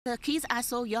The kids are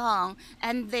so young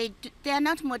and they are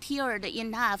not matured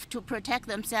enough to protect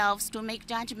themselves to make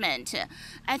judgment.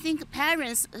 I think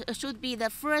parents should be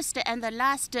the first and the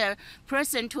last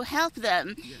person to help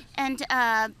them. Yes. And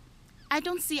I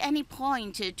don't see any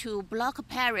point to block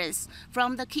parents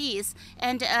from the kids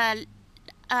and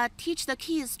teach the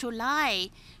kids to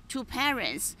lie to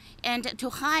parents and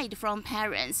to hide from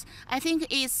parents. I think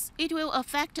it will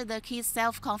affect the kids'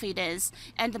 self-confidence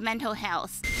and mental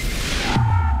health.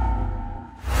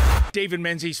 David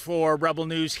Menzies for Rebel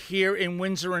News here in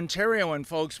Windsor, Ontario. And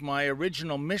folks, my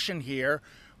original mission here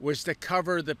was to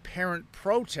cover the parent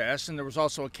protest, and there was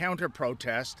also a counter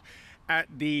protest at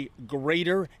the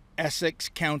Greater Essex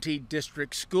County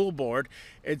District School Board.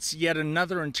 It's yet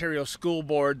another Ontario school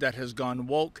board that has gone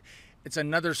woke. It's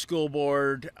another school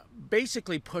board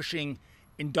basically pushing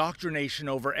indoctrination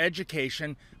over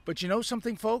education. But you know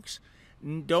something, folks?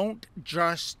 Don't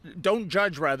judge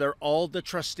all the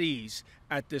trustees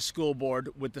at this school board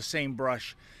with the same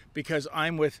brush, because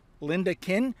I'm with Linda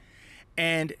Qin,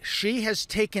 and she has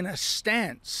taken a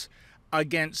stance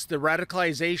against the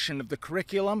radicalization of the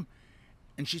curriculum,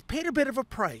 and she's paid a bit of a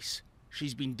price.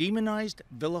 She's been demonized,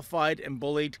 vilified, and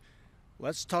bullied.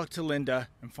 Let's talk to Linda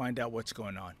and find out what's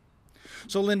going on.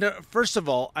 So Linda, first of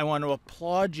all, I want to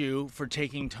applaud you for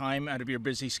taking time out of your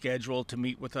busy schedule to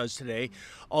meet with us today.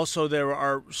 Also, there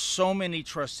are so many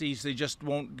trustees, they just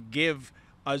won't give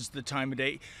us the time of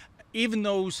day, even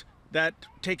those that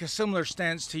take a similar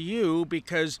stance to you,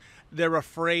 because they're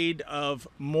afraid of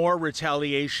more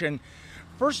retaliation.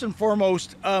 First and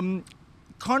foremost,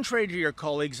 contrary to your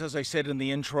colleagues, as I said in the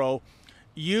intro,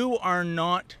 you are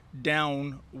not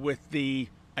down with the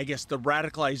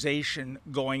radicalization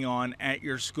going on at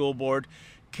your school board.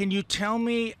 Can you tell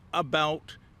me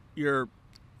about the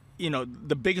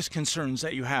biggest concerns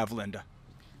that you have, Linda?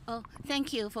 Oh,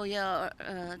 thank you for your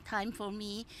time for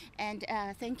me, and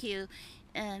thank you.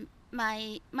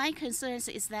 My concerns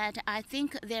is that I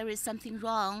think there is something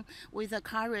wrong with the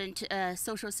current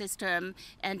social system,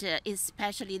 and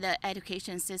especially the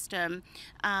education system.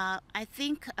 I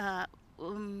think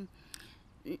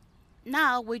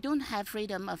now we don't have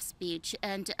freedom of speech,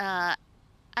 and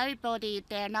everybody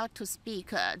dare not to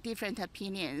speak different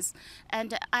opinions.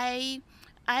 And I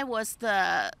was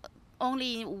the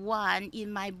only one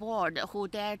in my board who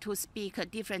dare to speak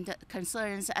different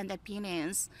concerns and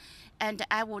opinions. And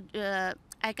I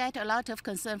get a lot of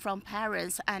concern from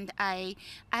parents, and I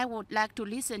would like to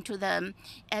listen to them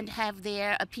and have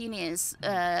their opinions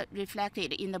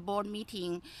reflected in the board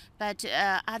meeting. But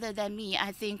other than me,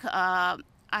 I think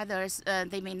others,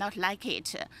 they may not like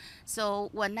it. So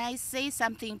when I say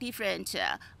something different,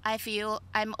 I feel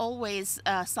I'm always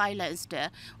silenced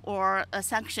or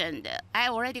sanctioned. I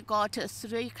already got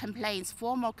 3 complaints,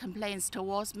 formal complaints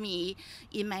towards me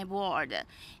in my board.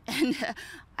 And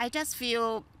I just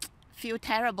feel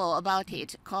terrible about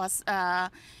it, because I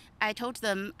told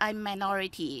them I'm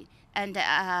minority, and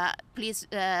please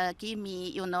give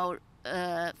me,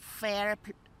 fair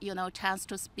chance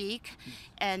to speak,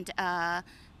 and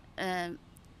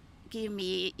give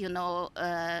me,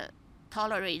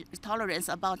 tolerance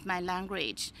about my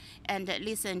language, and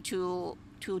listen to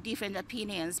different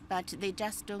opinions, but they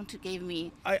just don't give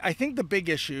me. I think the big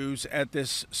issues at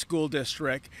this school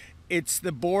district, it's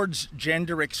the board's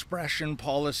gender expression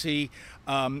policy,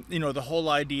 the whole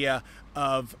idea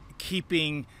of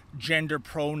keeping gender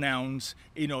pronouns.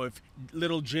 If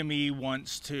little Jimmy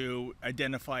wants to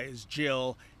identify as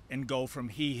Jill and go from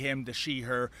he, him to she,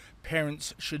 her,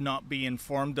 parents should not be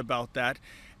informed about that.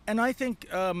 And I think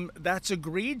that's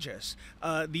egregious.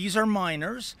 These are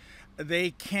minors.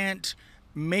 They can't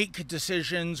make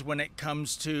decisions when it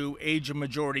comes to age of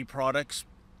majority products,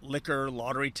 liquor,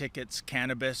 lottery tickets,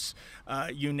 cannabis,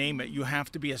 you name it. You have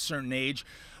to be a certain age.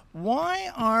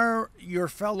 Why are your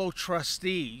fellow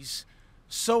trustees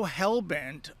so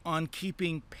hell-bent on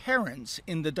keeping parents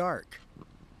in the dark?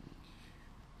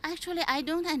 Actually, I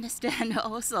don't understand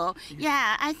also.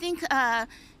 Yeah, I think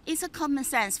it's a common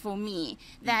sense for me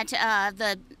that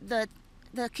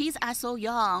the kids are so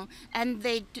young and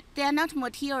they are not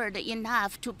matured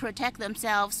enough to protect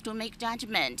themselves to make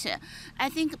judgment. I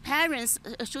think parents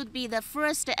should be the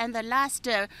first and the last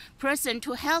person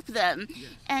to help them. Yes.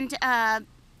 And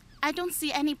I don't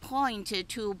see any point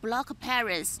to block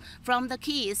parents from the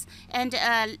kids and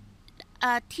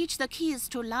teach the kids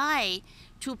to lie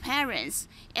to parents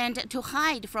and to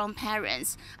hide from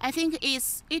parents. I think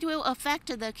it will affect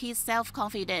the kids'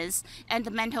 self-confidence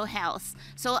and mental health.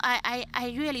 So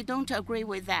I really don't agree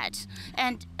with that.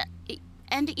 And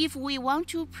And if we want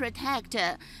to protect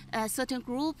a certain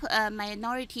group,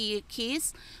 minority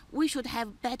kids, we should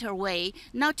have better way,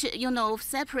 not to,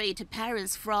 separate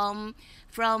parents from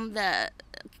the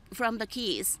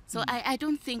kids. So I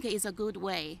don't think it's a good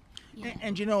way. Yeah.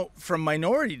 And from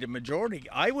minority to majority,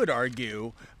 I would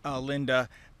argue, Linda,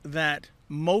 that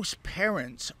most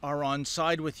parents are on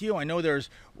side with you. I know there's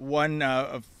one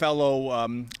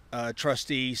fellow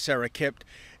trustee, Sarah Kipt.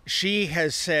 She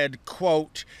has said,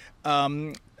 quote,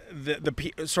 the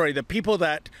people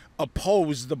that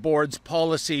oppose the board's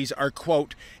policies are,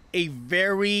 quote, a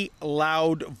very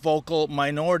loud, vocal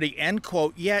minority, end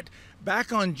quote. Yet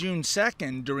back on June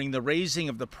 2nd, during the raising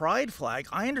of the pride flag,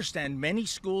 I understand many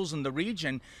schools in the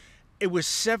region, it was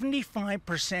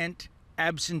 75%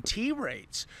 absentee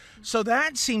rates. So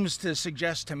that seems to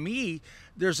suggest to me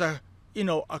there's a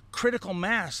critical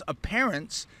mass of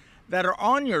parents that are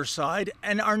on your side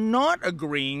and are not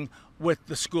agreeing with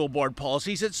the school board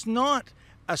policies. It's not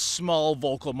a small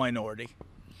vocal minority.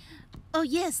 Oh,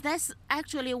 yes, that's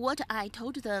actually what I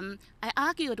told them. I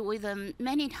argued with them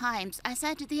many times. I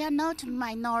said they are not a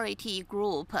minority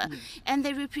group, and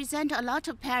they represent a lot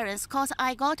of parents, because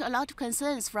I got a lot of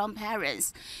concerns from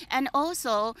parents. And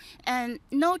also,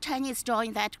 no Chinese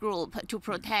joined that group to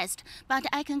protest, but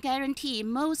I can guarantee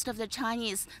most of the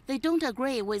Chinese, they don't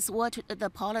agree with what the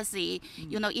policy,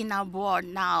 in our board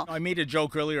now. I made a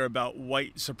joke earlier about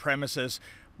white supremacists,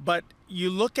 but you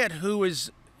look at who is,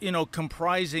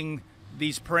 comprising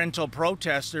these parental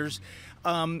protesters,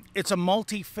 it's a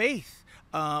multi-faith,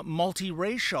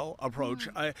 multiracial approach.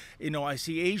 I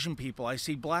see Asian people, I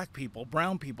see black people,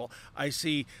 brown people, I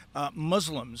see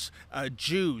Muslims,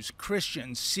 Jews,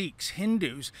 Christians, Sikhs,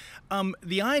 Hindus.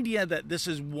 The idea that this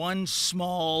is one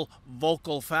small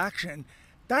vocal faction,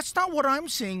 that's not what I'm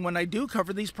seeing when I do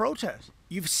cover these protests.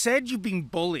 You've said you've been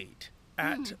bullied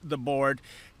at the board.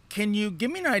 Can you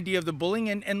give me an idea of the bullying?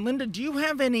 And Linda, do you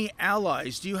have any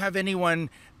allies? Do you have anyone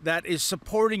that is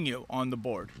supporting you on the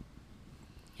board?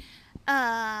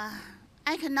 I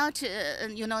cannot,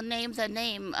 name the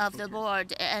name of the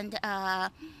board, and I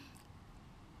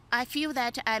feel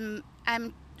that I'm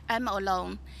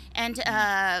alone, and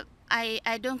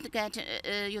I don't get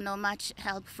much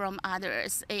help from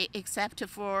others except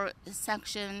for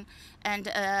sanction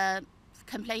and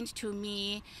complaint to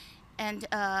me, and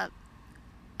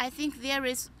I think there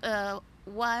is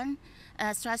one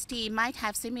trustee might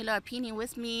have similar opinion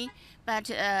with me, but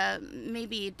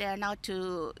maybe they're not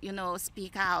to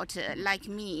speak out like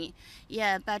me.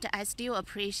 Yeah, but I still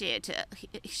appreciate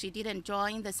she didn't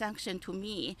join the sanction to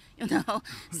me.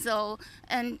 So,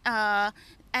 and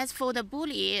as for the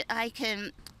bully,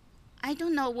 I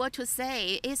don't know what to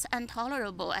say. It's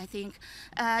intolerable, I think.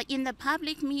 In the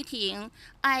public meeting,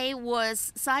 I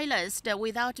was silenced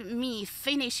without me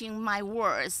finishing my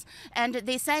words. And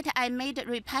they said I made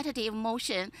repetitive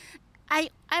motion. I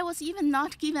was even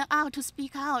not given out to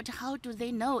speak out. How do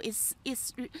they know it's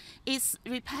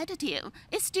repetitive?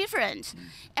 It's different.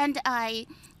 And I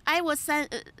was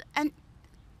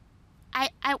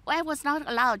I was not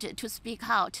allowed to speak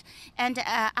out. And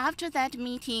after that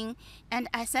meeting, and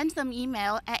I sent them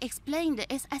email, I explained,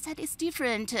 I said it's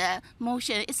different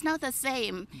motion, it's not the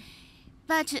same.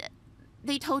 But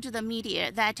they told the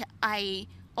media that I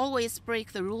always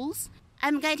break the rules.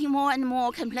 I'm getting more and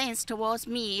more complaints towards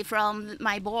me from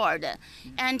my board.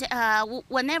 And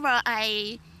whenever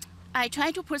I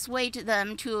try to persuade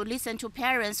them to listen to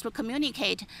parents, to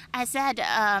communicate, I said,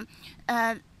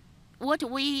 what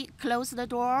we close the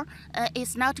door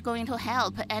is not going to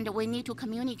help, and we need to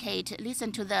communicate,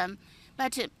 listen to them.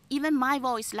 But even my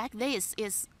voice like this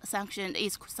is sanctioned,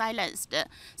 is silenced.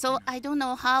 So I don't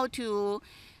know how to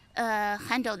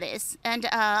handle this. And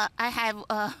I have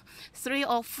 3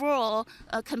 or 4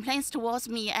 complaints towards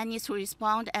me. I need to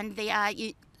respond, and they are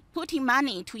putting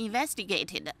money to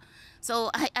investigate it. So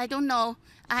I don't know.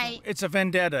 It's a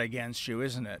vendetta against you,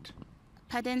 isn't it?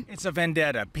 Pardon? It's a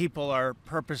vendetta. People are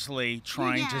purposely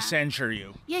trying to censure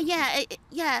you.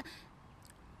 Yeah.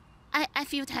 I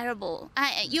feel terrible.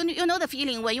 You know the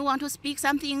feeling when you want to speak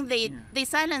something, they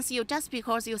silence you just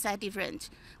because you said different.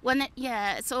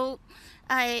 So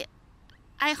I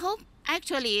hope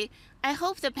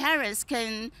the parents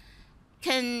can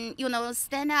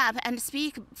stand up and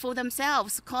speak for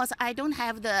themselves, because I don't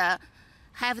have the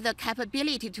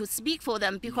capability to speak for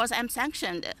them because I'm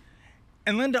sanctioned.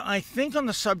 And Linda, I think on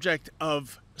the subject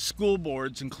of school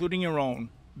boards, including your own,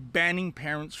 banning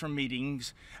parents from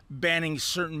meetings, banning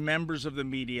certain members of the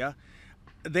media,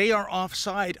 they are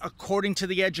offside according to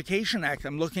the Education Act.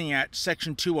 I'm looking at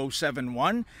Section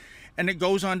 2071, and it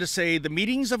goes on to say the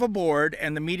meetings of a board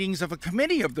and the meetings of a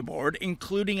committee of the board,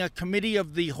 including a committee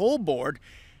of the whole board,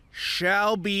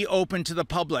 shall be open to the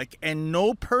public, and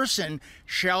no person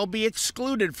shall be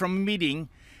excluded from a meeting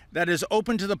that is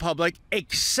open to the public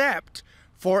except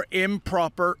for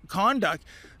improper conduct.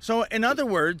 So in other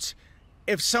words,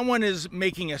 if someone is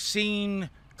making a scene,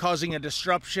 causing a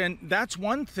disruption, that's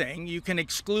one thing. You can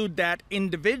exclude that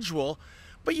individual,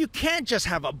 but you can't just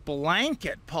have a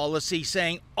blanket policy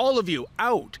saying all of you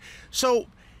out. So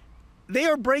they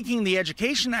are breaking the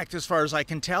Education Act as far as I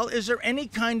can tell. Is there any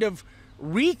kind of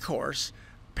recourse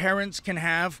parents can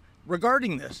have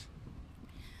regarding this?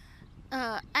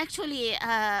 Actually,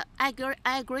 I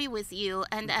agree with you,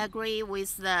 and I agree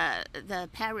with the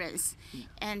parents.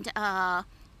 And I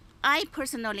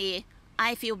personally,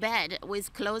 I feel bad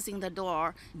with closing the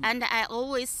door, and I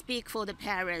always speak for the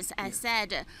parents. I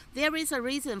said there is a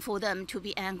reason for them to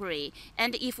be angry,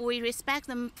 and if we respect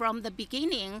them from the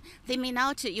beginning, they may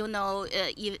not, yell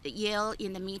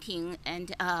in the meeting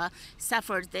and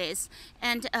suffer this.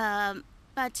 And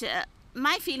but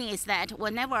my feeling is that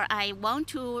whenever I want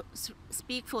to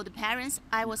speak for the parents,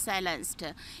 I was silenced,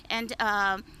 and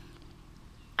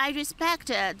I respect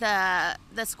the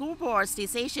school board's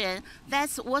decision.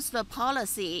 That's what's the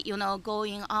policy,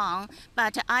 going on.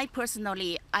 But I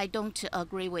personally, I don't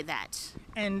agree with that.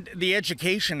 And the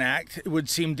Education Act would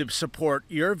seem to support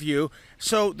your view.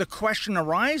 So the question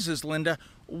arises, Linda,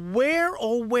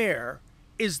 where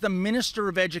is the Minister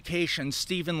of Education,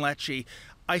 Stephen Lecce?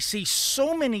 I see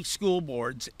so many school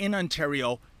boards in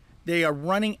Ontario. They are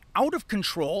running out of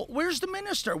control. Where's the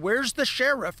minister? Where's the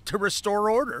sheriff to restore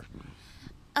order?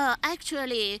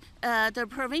 Actually, the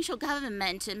provincial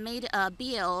government made a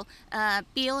bill,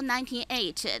 Bill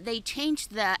 98. They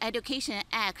changed the Education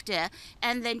Act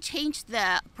and then changed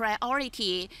the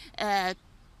priority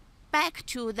back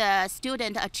to the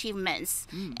student achievements,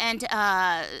 and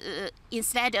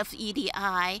instead of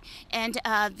EDI, and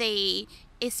they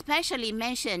especially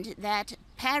mentioned that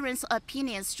parents'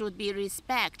 opinions should be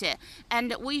respected,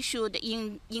 and we should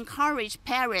encourage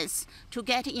parents to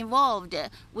get involved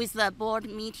with the board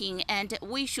meeting, and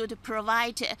we should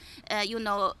provide,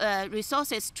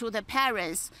 resources to the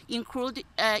parents, improve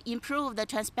the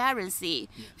transparency.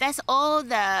 That's all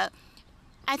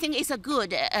I think it's a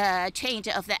good change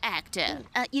of the act.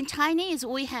 In Chinese,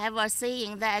 we have a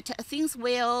saying that things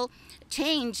will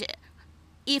change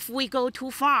if we go too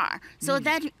far. So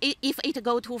that if it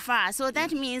go too far, so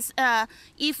that means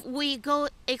if we go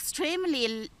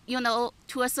extremely,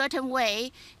 to a certain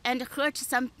way and hurt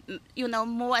some,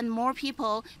 more and more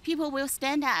people will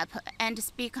stand up and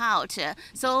speak out.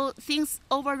 So things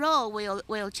overall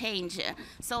will change.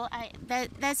 So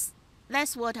that's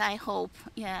what I hope.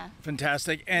 Yeah.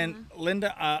 Fantastic. And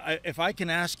Linda, if I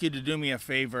can ask you to do me a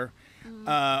favor,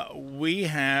 we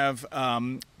have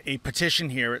a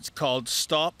petition here. It's called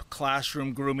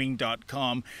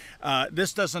stopclassroomgrooming.com.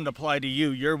 This doesn't apply to you.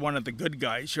 You're one of the good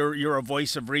guys. You're a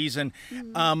voice of reason.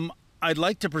 I'd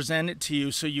like to present it to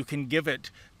you so you can give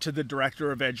it to the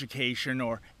Director of Education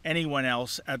or anyone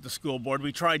else at the school board.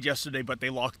 We tried yesterday, but they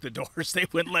locked the doors. They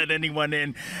wouldn't let anyone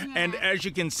in. Yeah. And as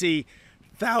you can see,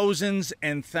 thousands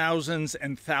and thousands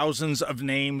and thousands of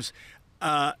names.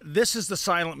 This is the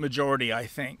silent majority, I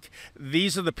think.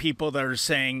 These are the people that are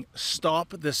saying,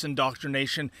 stop this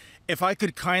indoctrination. If I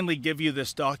could kindly give you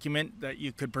this document that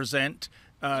you could present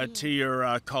to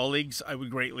your colleagues, I would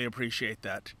greatly appreciate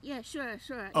that. Yeah, sure.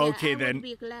 Okay, then. I would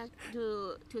be glad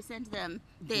to send them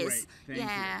this. Great.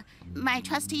 Thank you. My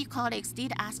trustee colleagues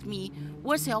did ask me,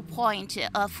 what's your point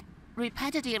of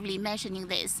repetitively mentioning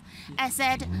this? I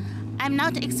said, I'm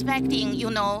not expecting,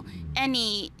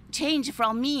 any change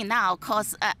from me now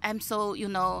because I'm so,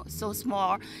 so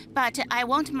small. But I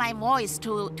want my voice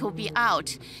to be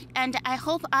out. And I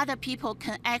hope other people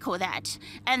can echo that.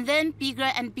 And then bigger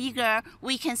and bigger,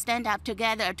 we can stand up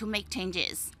together to make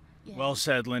changes. Yeah. Well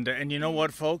said, Linda. And you know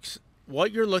what, folks?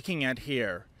 What you're looking at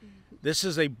here, this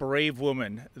is a brave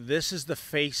woman. This is the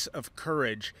face of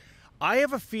courage. I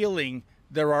have a feeling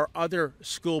there are other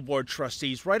school board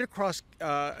trustees right across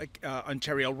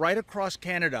Ontario, right across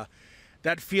Canada,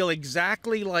 that feel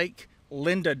exactly like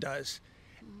Linda does.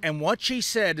 And what she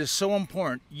said is so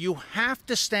important. You have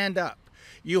to stand up.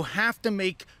 You have to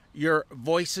make your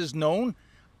voices known.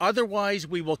 Otherwise,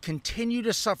 we will continue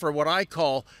to suffer what I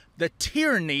call the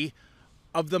tyranny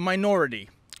of the minority.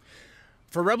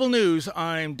 For Rebel News,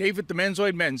 I'm David the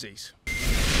Menzoid Menzies.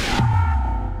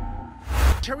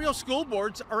 Ontario school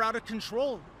boards are out of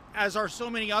control, as are so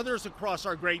many others across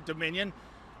our great dominion.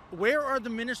 where are the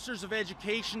ministers of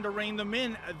education to rein them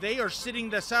in? They are sitting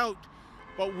this out.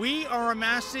 But we are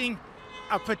amassing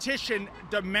a petition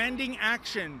demanding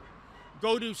action.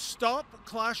 Go to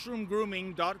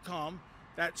stopclassroomgrooming.com.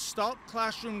 That's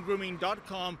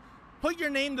stopclassroomgrooming.com. Put your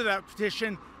name to that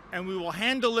petition, and we will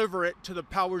hand deliver it to the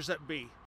powers that be.